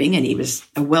was doing, and he was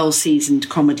a well-seasoned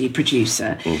comedy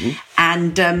producer. Mm-hmm.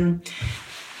 And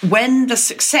when the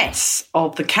success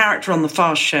of the character on The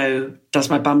Fast Show, Does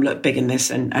My Bum Look Big in This,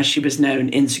 and as she was known,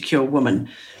 Insecure Woman,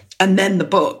 and then the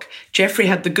book, Geoffrey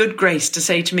had the good grace to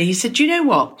say to me, he said, "Do you know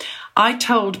what? I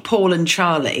told Paul and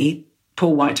Charlie,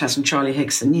 Paul Whitehouse and Charlie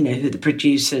Higson, you know, who the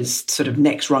producers, sort of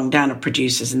next rung down of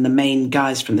producers and the main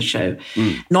guys from the show,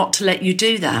 not to let you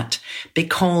do that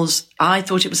because I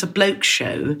thought it was a bloke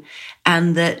show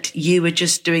and that you were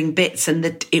just doing bits and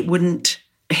that it wouldn't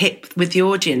hit with the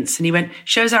audience." And he went,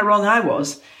 "Shows how wrong I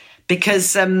was."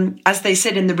 Because as they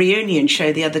said in the reunion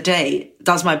show the other day,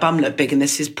 "Does my bum look big?" And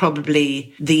this is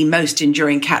probably the most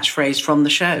enduring catchphrase from the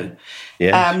show.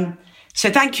 Yes. So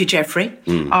thank you, Geoffrey,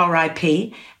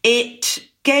 R.I.P. It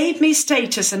gave me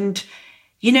status. And,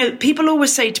 you know, people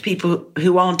always say to people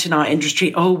who aren't in our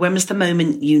industry, "Oh, when was the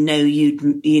moment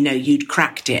you'd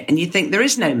cracked it?" And you think there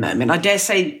is no moment. I dare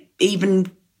say even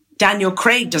Daniel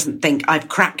Craig doesn't think I've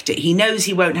cracked it. He knows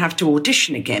he won't have to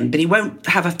audition again, but he won't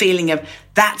have a feeling of,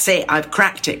 that's it, I've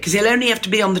cracked it. Because he'll only have to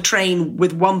be on the train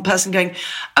with one person going,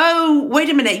 "Oh, wait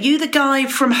a minute, you the guy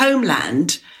from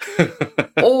Homeland?"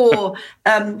 Or,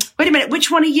 "Wait a minute,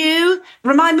 which one are you?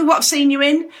 Remind me what I've seen you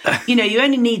in." You know, you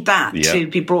only need that to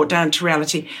be brought down to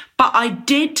reality. But I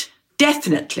did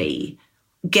definitely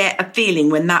get a feeling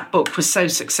when that book was so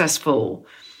successful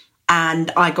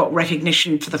and I got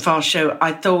recognition for The Fast Show,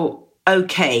 I thought,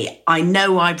 okay, I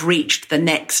know I've reached the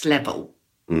next level.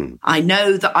 I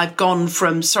know that I've gone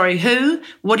from, "Sorry, who?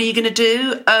 What are you going to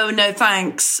do? Oh, no,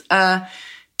 thanks,"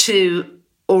 to,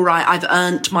 "All right, I've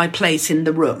earned my place in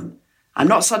the room. I'm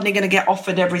not suddenly going to get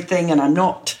offered everything and I'm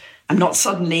not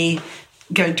suddenly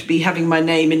going to be having my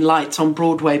name in lights on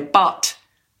Broadway, but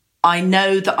I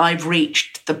know that I've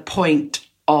reached the point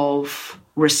of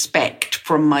respect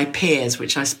from my peers,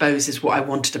 which I suppose is what I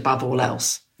wanted above all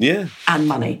else." Yeah. And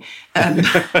money.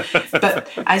 But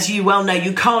as you well know,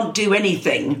 you can't do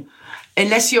anything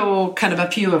unless you're kind of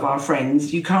a few of our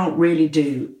friends. You can't really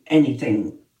do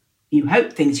anything. You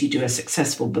hope things you do are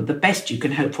successful, but the best you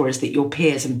can hope for is that your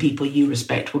peers and people you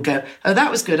respect will go, "Oh, that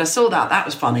was good. I saw that. That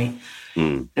was funny."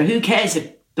 Now, who cares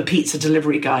if the pizza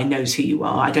delivery guy knows who you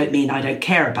are? I don't mean I don't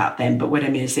care about them, but what I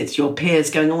mean is it's your peers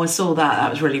going, "Oh, I saw that.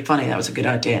 That was really funny. That was a good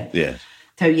idea." Yeah.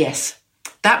 So, yes,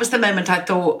 that was the moment I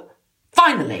thought,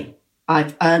 finally,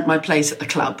 I've earned my place at the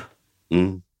club.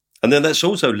 And then that's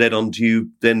also led on to you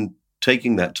then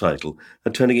taking that title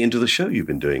and turning it into the show you've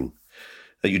been doing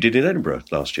that you did in Edinburgh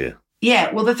last year.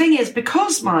 Yeah, well, the thing is,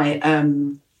 because my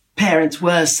parents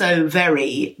were so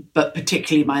very, but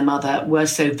particularly my mother, were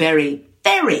so very,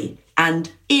 very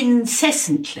and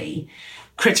incessantly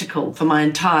critical for my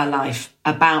entire life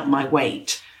about my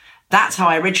weight. That's how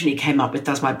I originally came up with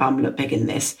Does My Bum Look Big in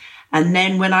This? And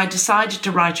then when I decided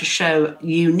to write a show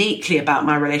uniquely about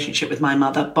my relationship with my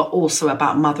mother, but also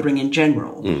about mothering in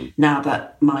general, now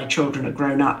that my children are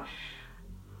grown up,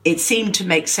 it seemed to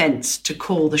make sense to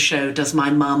call the show Does My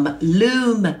Mum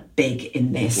Loom Big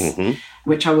in This?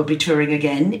 Which I will be touring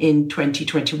again in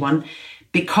 2021,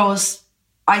 because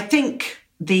I think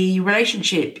the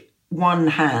relationship one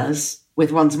has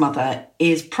with one's mother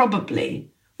is probably,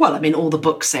 well, I mean, all the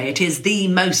books say it is the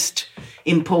most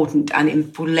important and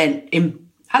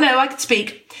hello, I can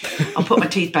speak. I'll put my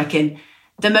teeth back in.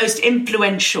 The most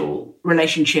influential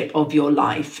relationship of your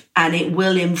life, and it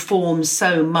will inform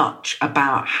so much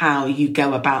about how you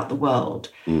go about the world.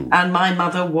 And my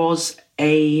mother was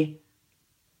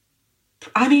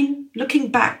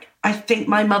looking back, I think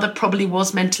my mother probably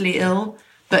was mentally ill,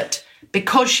 but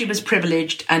because she was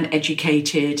privileged and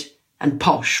educated and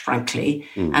posh, frankly,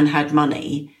 and had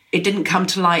money, it didn't come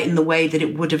to light in the way that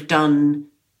it would have done.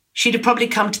 She'd have probably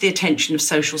come to the attention of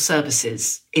social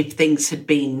services if things had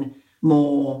been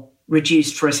more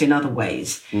reduced for us in other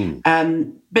ways.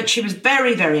 But she was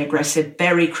very, very aggressive,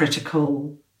 very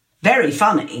critical, very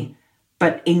funny,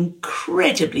 but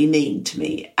incredibly mean to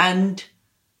me. And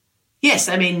yes,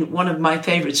 I mean, one of my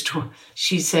favourites,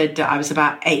 she said I was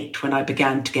about 8 when I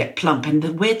began to get plump. And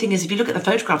the weird thing is, if you look at the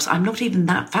photographs, I'm not even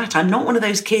that fat. I'm not one of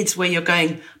those kids where you're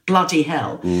going, bloody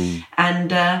hell.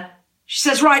 And she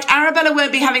says, "Right, Arabella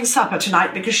won't be having supper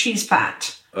tonight because she's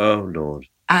fat." Oh, Lord.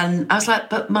 And I was like,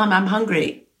 "But Mum, I'm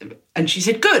hungry." And she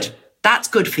said, "Good, that's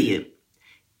good for you."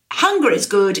 hunger is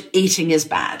good, eating is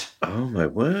bad. Oh, my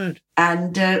word.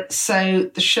 And so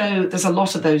the show, there's a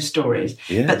lot of those stories.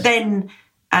 Yes. But then,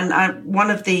 one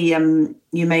of the,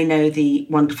 you may know the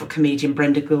wonderful comedian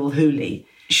Brenda Gould-Hooley,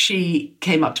 she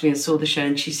came up to me and saw the show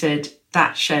and she said,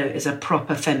 that show is a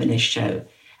proper feminist show.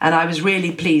 And I was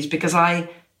really pleased because I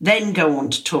then go on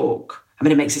to talk. I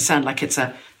mean, it makes it sound like it's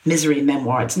a misery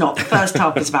memoir. It's not. The first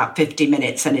half is about 50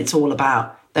 minutes and it's all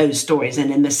about those stories.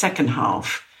 And in the second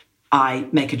half, I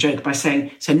make a joke by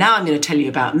saying, so now I'm going to tell you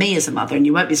about me as a mother, and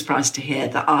you won't be surprised to hear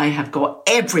that I have got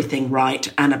everything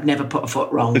right and I've never put a foot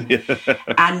wrong.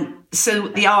 And so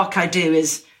the arc I do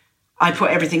is I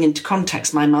put everything into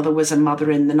context. My mother was a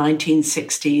mother in the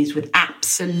 1960s with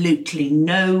absolutely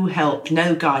no help,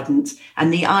 no guidance.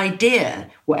 And the idea,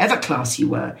 whatever class you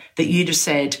were, that you'd have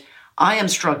said, I am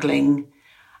struggling,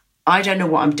 I don't know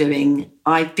what I'm doing,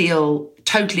 I feel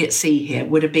totally at sea here,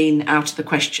 would have been out of the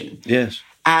question. Yes.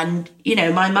 And, you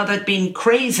know, my mother had been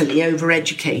crazily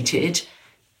overeducated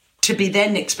to be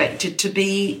then expected to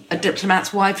be a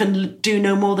diplomat's wife and do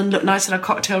no more than look nice in a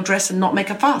cocktail dress and not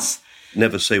make a fuss.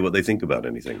 Never say what they think about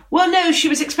anything. Well, no, she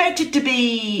was expected to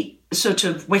be sort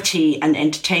of witty and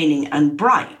entertaining and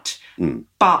bright,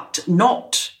 but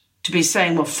not to be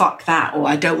saying, well, fuck that, or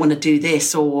I don't want to do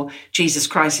this, or Jesus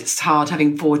Christ, it's hard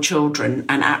having 4 children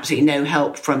and absolutely no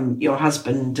help from your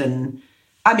husband. And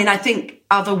I mean, I think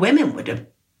other women would have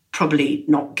probably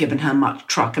not given her much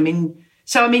truck. I mean,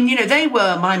 you know, they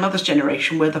were, my mother's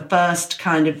generation were the first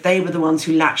they were the ones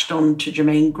who latched on to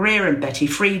Germaine Greer and Betty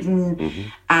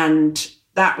Friedan. And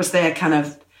that was their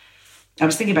I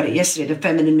was thinking about it yesterday, the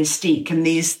feminine mystique and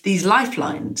these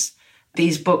lifelines,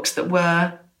 these books that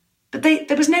were, but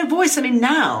there was no voice. I mean,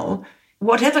 now,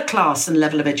 whatever class and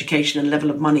level of education and level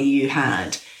of money you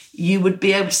had, you would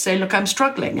be able to say, look, I'm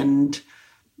struggling and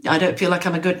I don't feel like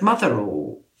I'm a good mother,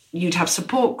 or you'd have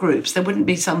support groups. There wouldn't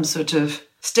be some sort of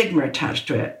stigma attached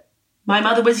to it. My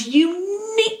mother was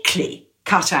uniquely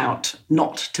cut out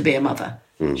not to be a mother.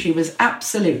 She was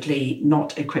absolutely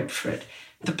not equipped for it.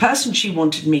 The person she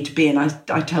wanted me to be, and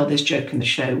I tell this joke in the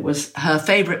show, was her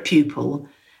favourite pupil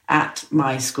at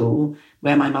my school,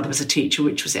 where my mother was a teacher,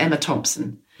 which was Emma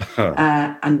Thompson.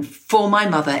 And for my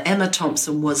mother, Emma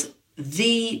Thompson was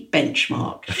the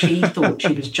benchmark. She thought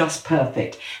she was just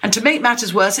perfect. And to make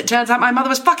matters worse, it turns out my mother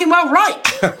was fucking well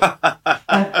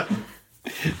right.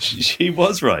 She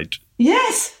was right.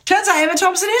 Yes. Turns out Emma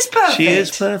Thompson is perfect. She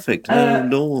is perfect. Oh,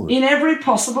 Lord. In every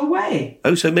possible way.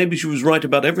 Oh, so maybe she was right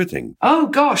about everything. Oh,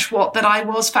 gosh, what? That I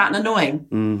was fat and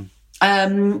annoying?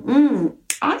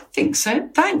 I think so.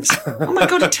 Thanks. Oh, my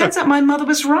God, it turns out my mother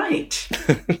was right.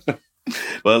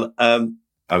 Well, I'm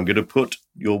going to put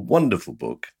your wonderful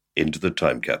book into the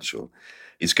time capsule.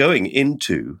 It's going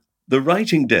into the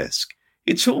writing desk.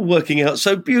 It's all working out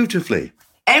so beautifully.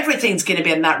 Everything's going to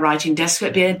be in that writing desk.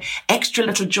 It'll be an extra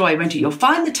little joy, won't it? You'll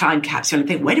find the time capsule and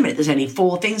think, wait a minute, there's only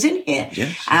 4 things in here.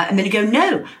 Yes. And then you go,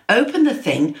 no, open the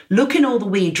thing, look in all the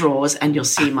wee drawers, and you'll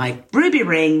see my ruby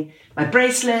ring, my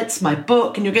bracelets, my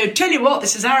book, and you'll go, tell you what,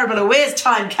 this is Arabella Weir's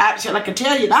time capsule, I can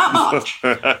tell you that much.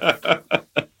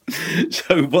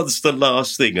 So what's the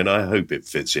last thing? And I hope it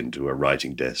fits into a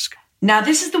writing desk. Now,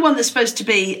 this is the one that's supposed to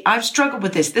be, I've struggled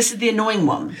with this. This is the annoying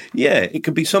one. Yeah, it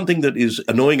could be something that is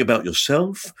annoying about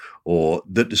yourself or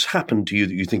that has happened to you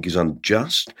that you think is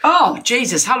unjust. Oh,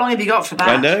 Jesus, how long have you got for that?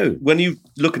 I know. When you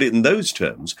look at it in those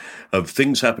terms of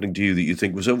things happening to you that you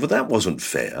think, well, that wasn't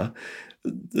fair.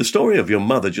 The story of your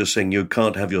mother just saying you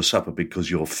can't have your supper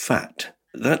because you're fat,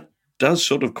 that does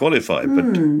sort of qualify.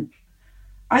 But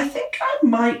I think I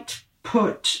might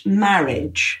put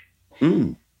marriage.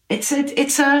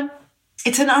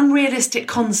 It's an unrealistic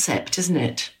concept, isn't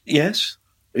it? Yes.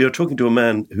 You're talking to a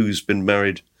man who's been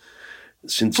married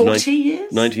since 40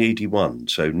 years? 1981,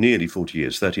 so nearly 40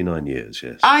 years, 39 years,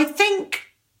 yes. I think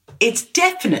it's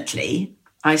definitely,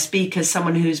 I speak as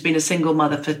someone who's been a single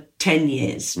mother for 10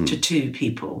 years to 2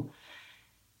 people.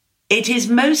 It is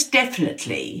most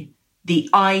definitely the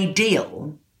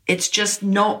ideal. It's just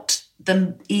not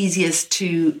the easiest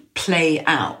to play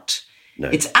out. No.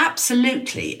 It's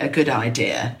absolutely a good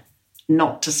idea,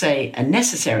 not to say a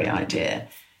necessary idea,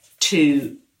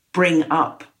 to bring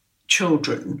up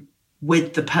children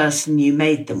with the person you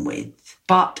made them with.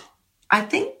 But I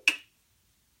think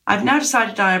I've now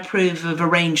decided I approve of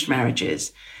arranged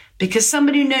marriages because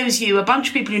somebody who knows you, a bunch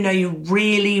of people who know you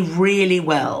really, really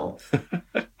well,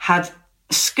 have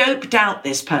scoped out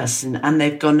this person and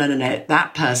they've gone, no,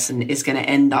 that person is going to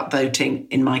end up voting,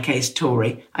 in my case,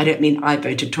 Tory. I don't mean I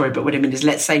voted Tory, but what I mean is,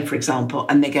 let's say, for example,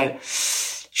 and they go,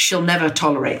 she'll never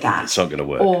tolerate that. It's not going to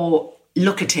work. Or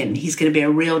look at him, he's going to be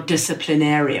a real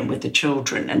disciplinarian with the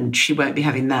children and she won't be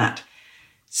having that.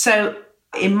 So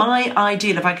in my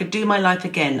ideal, if I could do my life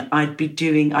again, I'd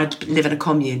live in a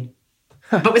commune,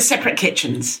 but with separate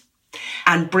kitchens,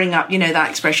 and bring up, that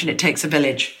expression, it takes a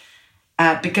village.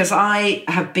 Because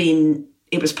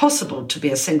it was possible to be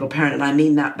a single parent, and I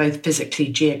mean that both physically,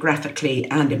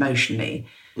 geographically, and emotionally,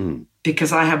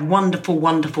 because I have wonderful,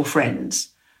 wonderful friends,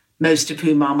 most of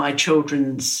whom are my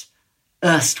children's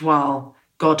erstwhile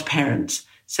godparents.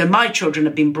 So my children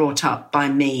have been brought up by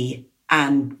me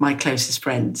and my closest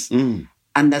friends.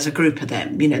 And there's a group of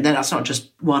them, that's not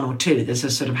just one or two, there's a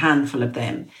sort of handful of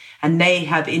them. And they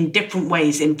have in different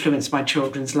ways influenced my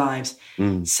children's lives.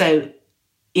 So,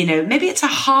 maybe it's a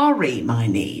harem I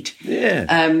need.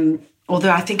 Yeah.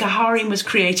 Although I think a harem was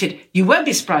created, you won't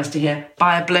be surprised to hear,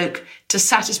 by a bloke to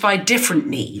satisfy different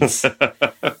needs. But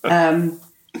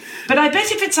I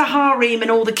bet if it's a harem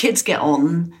and all the kids get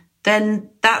on, then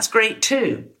that's great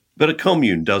too. But a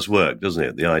commune does work, doesn't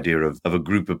it? The idea of a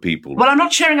group of people. Well, I'm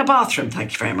not sharing a bathroom,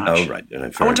 thank you very much. Oh, right.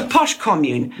 I want a posh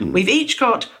commune. We've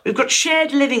got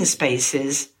shared living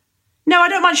spaces. No, I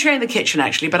don't mind sharing the kitchen,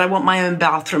 actually, but I want my own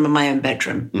bathroom and my own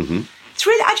bedroom. It's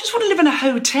really, I just want to live in a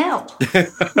hotel.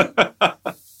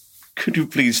 Could you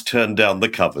please turn down the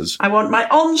covers? I want my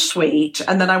ensuite,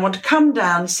 and then I want to come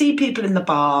down, see people in the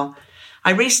bar. I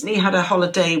recently had a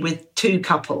holiday with two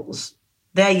couples.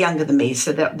 They're younger than me,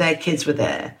 so their kids were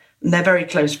there. And they're very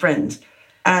close friends.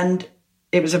 And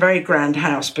it was a very grand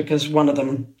house because one of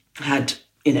them had,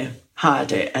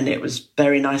 hired it, and it was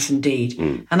very nice indeed.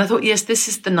 And I thought, yes, this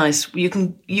is the nice. You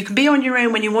can be on your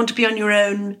own when you want to be on your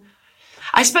own.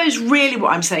 I suppose really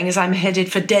what I'm saying is I'm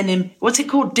headed for Denham. What's it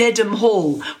called? Dedham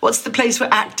Hall. What's the place where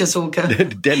actors all go?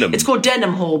 Denham. It's called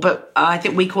Denham Hall, but I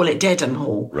think we call it Dedham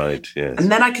Hall. Right, yes.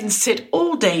 And then I can sit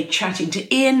all day chatting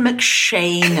to Ian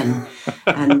McShane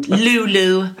and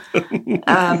Lulu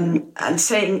and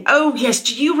saying, oh, yes,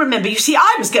 do you remember? You see,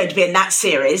 I was going to be in that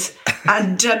series,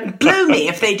 and blow me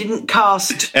if they didn't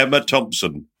cast... Emma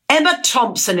Thompson. Emma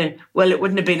Thompson. Well, it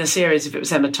wouldn't have been a series if it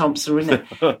was Emma Thompson, wouldn't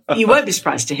it? You won't be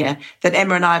surprised to hear that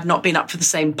Emma and I have not been up for the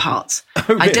same parts. Oh,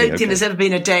 really? I don't think there's ever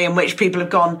been a day in which people have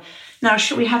gone, now,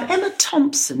 shall we have Emma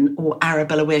Thompson or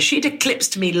Arabella Weir? She'd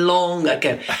eclipsed me long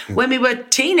ago. When we were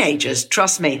teenagers,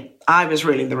 trust me, I was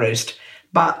ruling the roost.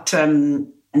 But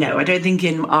no, I don't think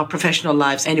in our professional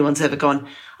lives anyone's ever gone,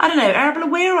 I don't know, Arabella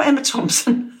Weir or Emma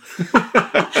Thompson?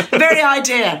 The very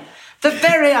idea.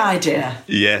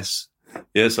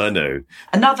 Yes, I know.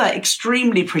 Another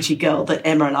extremely pretty girl that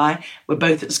Emma and I were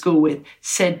both at school with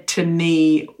said to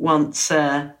me once,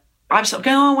 I was sort of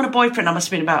going, I want a boyfriend. I must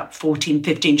have been about 14,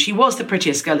 15. She was the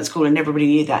prettiest girl at school and everybody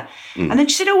knew that. And then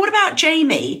she said, what about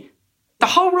Jamie? The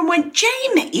whole room went,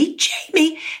 Jamie,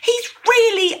 he's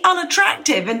really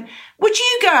unattractive. And would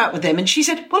you go out with him? And she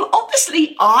said, well,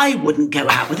 obviously I wouldn't go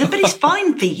out with him, but he's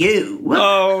fine for you.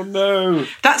 Oh, no.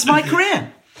 That's my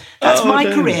career. That's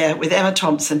my career with Emma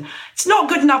Thompson. It's not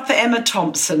good enough for Emma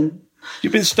Thompson.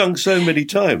 You've been stung so many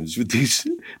times with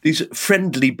these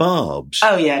friendly barbs.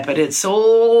 Oh, yeah, but it's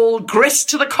all grist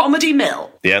to the comedy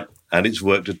mill. Yeah, and it's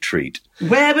worked a treat.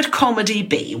 Where would comedy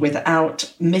be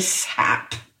without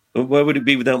mishap? Well, where would it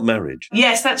be without marriage?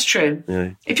 Yes, that's true.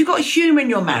 Yeah. If you've got humour in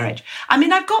your marriage. I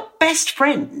mean, I've got best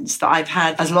friends that I've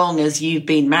had as long as you've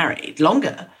been married,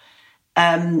 longer.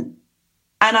 And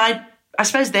I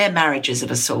suppose their marriages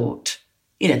of a sort.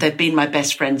 They've been my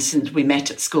best friends since we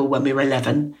met at school when we were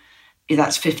 11.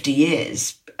 That's 50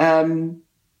 years.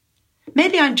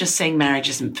 Maybe I'm just saying marriage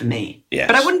isn't for me. Yes.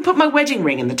 But I wouldn't put my wedding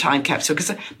ring in the time capsule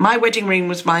because my wedding ring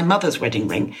was my mother's wedding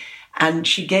ring. And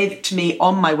she gave it to me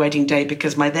on my wedding day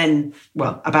because my then,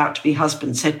 about-to-be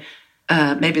husband said,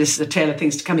 maybe this is a tale of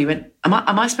things to come. He went, am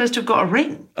I supposed to have got a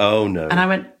ring? Oh, no. And I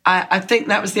went, I think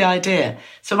that was the idea.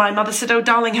 So my mother said, oh,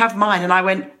 darling, have mine. And I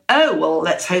went, oh, well,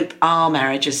 let's hope our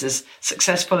marriage is as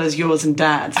successful as yours and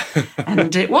Dad's.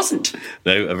 And it wasn't.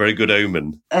 No, a very good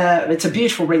omen. It's a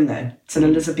beautiful ring, though. It's an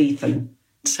Elizabethan.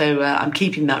 So I'm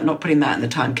keeping that, not putting that in the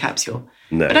time capsule.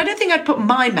 No. But I don't think I'd put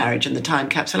my marriage in the time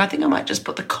capsule. I think I might just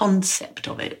put the concept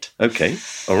of it. Okay.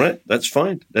 All right. That's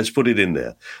fine. Let's put it in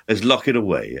there. Let's lock it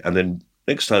away. And then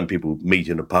next time people meet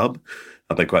in a pub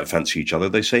and they quite fancy each other,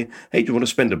 they say, hey, do you want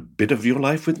to spend a bit of your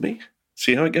life with me?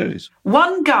 See how it goes.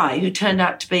 One guy who turned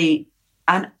out to be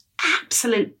an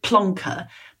absolute plonker,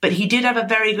 but he did have a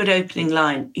very good opening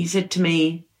line. He said to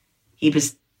me, he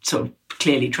was sort of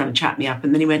clearly trying to chat me up,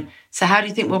 and then he went, so how do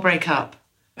you think we'll break up?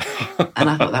 And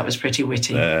I thought that was pretty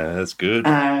witty. That's good.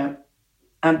 And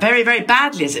very, very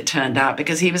badly, as it turned out,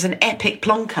 because he was an epic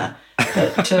plonker.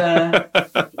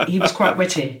 But he was quite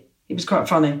witty. He was quite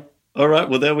funny. All right,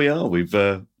 well, there we are. We've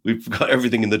We've got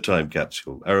everything in the time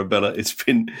capsule. Arabella, it's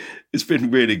been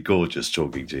really gorgeous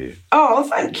talking to you. Oh,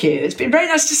 thank you. It's been very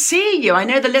nice to see you. I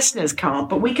know the listeners can't,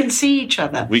 but we can see each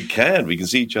other. We can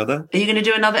see each other. Are you going to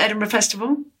do another Edinburgh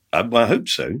Festival? I hope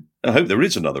so. I hope there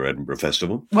is another Edinburgh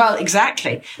Festival. Well,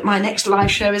 exactly. My next live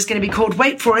show is going to be called,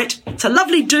 wait for it, it's a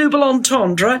lovely double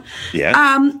entendre. Yeah.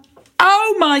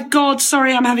 Oh my God,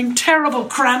 sorry, I'm having terrible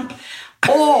cramp.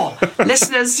 Or,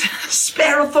 listeners,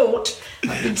 spare a thought.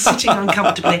 I've been sitting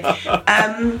uncomfortably.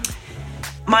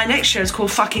 My next show is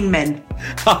called Fucking Men.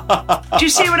 Do you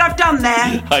see what I've done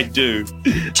there? I do.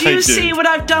 Do you see what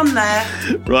I've done there?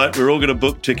 Right, we're all going to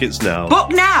book tickets now.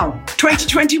 Book now,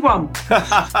 2021.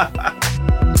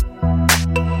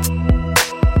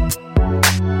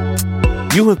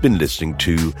 You have been listening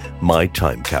to My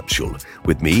Time Capsule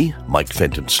with me, Mike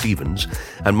Fenton Stevens,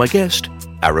 and my guest,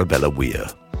 Arabella Weir.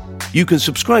 You can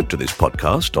subscribe to this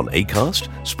podcast on Acast,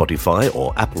 Spotify,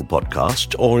 or Apple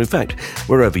Podcasts, or in fact,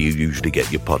 wherever you usually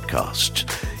get your podcasts.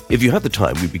 If you have the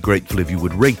time, we'd be grateful if you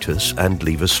would rate us and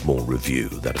leave a small review.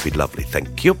 That'd be lovely,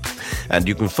 thank you. And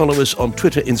you can follow us on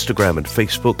Twitter, Instagram, and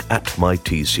Facebook at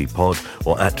MyTCPod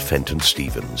or at Fenton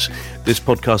Stevens. This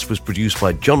podcast was produced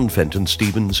by John Fenton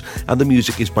Stevens, and the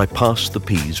music is by Pass the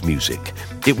Peas Music.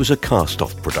 It was a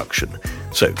cast-off production.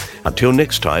 So, until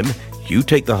next time, you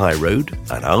take the high road,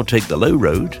 and I'll take the low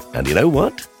road, and you know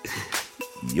what?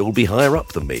 You'll be higher up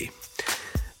than me.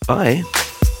 Bye.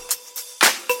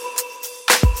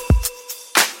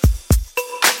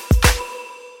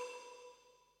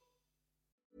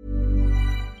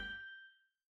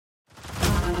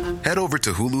 Head over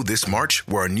to Hulu this March,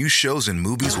 where our new shows and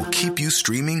movies will keep you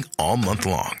streaming all month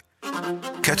long.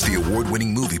 Catch the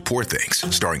award-winning movie Poor Things,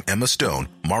 starring Emma Stone,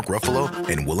 Mark Ruffalo,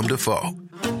 and Willem Dafoe.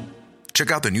 Check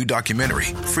out the new documentary,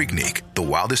 Freaknik, The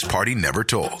Wildest Party Never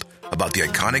Told, about the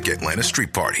iconic Atlanta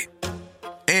street party.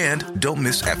 And don't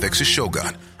miss FX's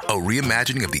Shogun, a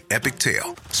reimagining of the epic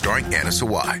tale, starring Anna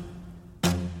Sawai.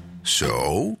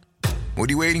 So, what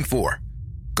are you waiting for?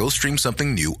 Go stream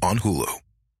something new on Hulu.